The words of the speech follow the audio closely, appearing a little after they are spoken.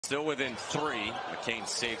Still within 3. McCain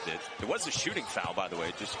saved it. It was a shooting foul, by the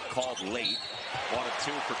way, just called late.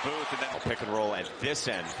 1-2 for Booth, and then pick and roll at this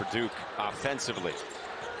end for Duke offensively.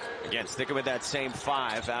 Again, sticking with that same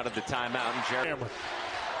 5 out of the timeout. And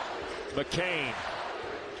McCain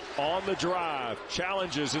on the drive,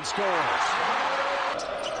 challenges and scores.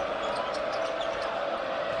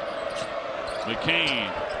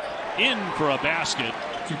 McCain in for a basket.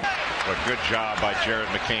 A good job by Jared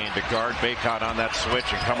McCain to guard Bacon on that switch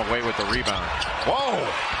and come away with the rebound. Whoa!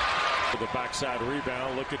 The backside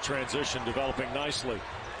rebound. Look at transition developing nicely.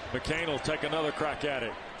 McCain will take another crack at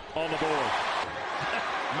it on the board.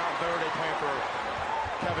 Mount Verde playing for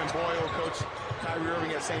Kevin Boyle, Coach Kyrie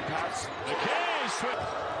Irving at St. Pat's. McCain switch.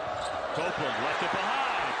 Copeland left it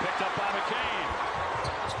behind. Picked up by McCain.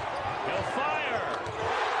 He'll fire.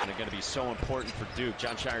 And they're going to be so important for Duke.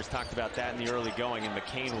 John Shire's talked about that in the early going, and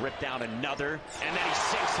McCain ripped down another, and then he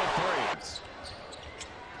sinks a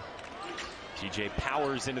 3. TJ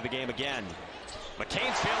powers into the game again.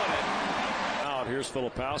 McCain's feeling it. Out here's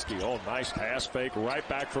Filipowski. Oh, nice pass fake right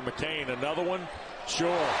back for McCain. Another one.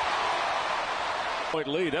 Sure. Point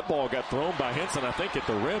lead. That ball got thrown by Henson, I think, at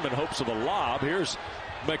the rim in hopes of a lob. Here's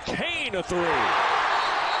McCain, a 3.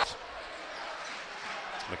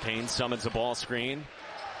 McCain summons a ball screen.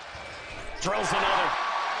 Drills another.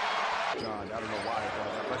 John, I don't know why,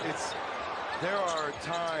 but there are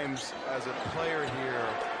times as a player here,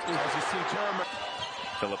 as you see Jeremy.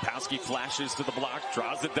 Filipowski flashes to the block,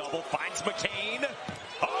 draws the double, finds McCain.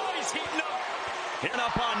 Oh, he's heating up. Hitting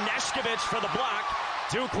up on Neshkovich for the block.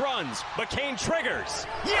 Duke runs. McCain triggers.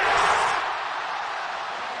 Yes!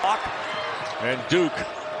 And Duke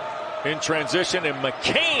in transition, and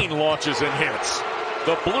McCain launches and hits.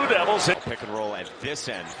 The Blue Devils hit. Pick and roll at this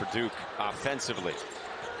end for Duke offensively.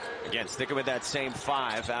 Again, sticking with that same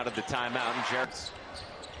 5 out of the timeout. And Jarrett's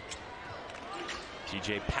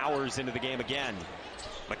TJ powers into the game again.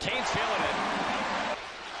 McCain's feeling it.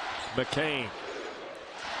 McCain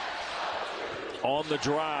on the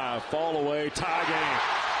drive, fall away, tie game.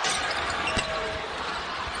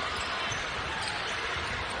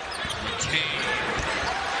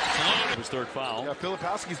 His third foul. Yeah,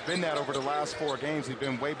 Filipowski's been that over the last 4 games. He's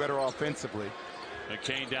been way better offensively.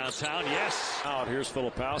 McCain downtown, yes. Out here's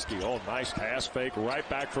Filipowski. Oh, nice pass fake right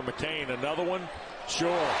back for McCain. Another one,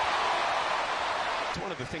 sure. It's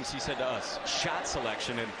one of the things he said to us, shot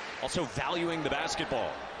selection and also valuing the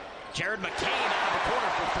basketball. Jared McCain out of the corner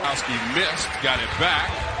for 4. Filipowski missed, got it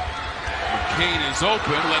back. McCain is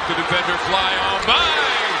open, let the defender fly on by.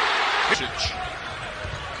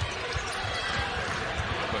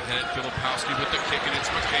 Ahead, Filipowski with the kick, and it's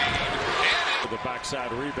McCain. The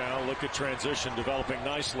backside rebound. Look at transition developing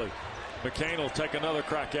nicely. McCain will take another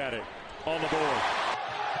crack at it on the board.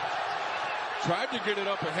 Tried to get it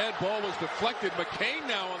up ahead. Ball was deflected. McCain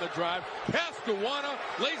now on the drive. Pass to Wana.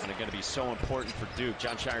 And they're going to be so important for Duke.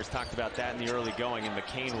 John Shire's talked about that in the early going, and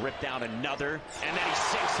McCain ripped down another, and then he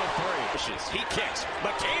sinks a 3. He kicks.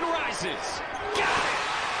 McCain rises. Got it.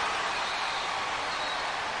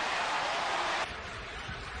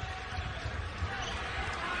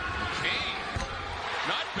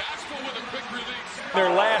 Their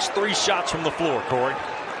last 3 shots from the floor, Corey.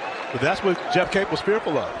 But that's what Jeff Cape was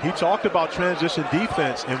fearful of. He talked about transition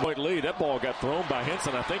defense. And point lead. That ball got thrown by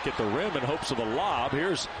Henson, I think, at the rim in hopes of a lob.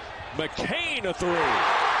 Here's McCain, a 3.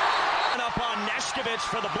 And up on Neshkovich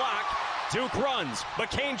for the block. Duke runs.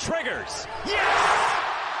 McCain triggers. Yes!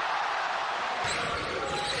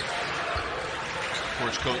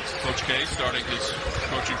 Coach K starting his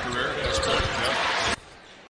coaching career at this point.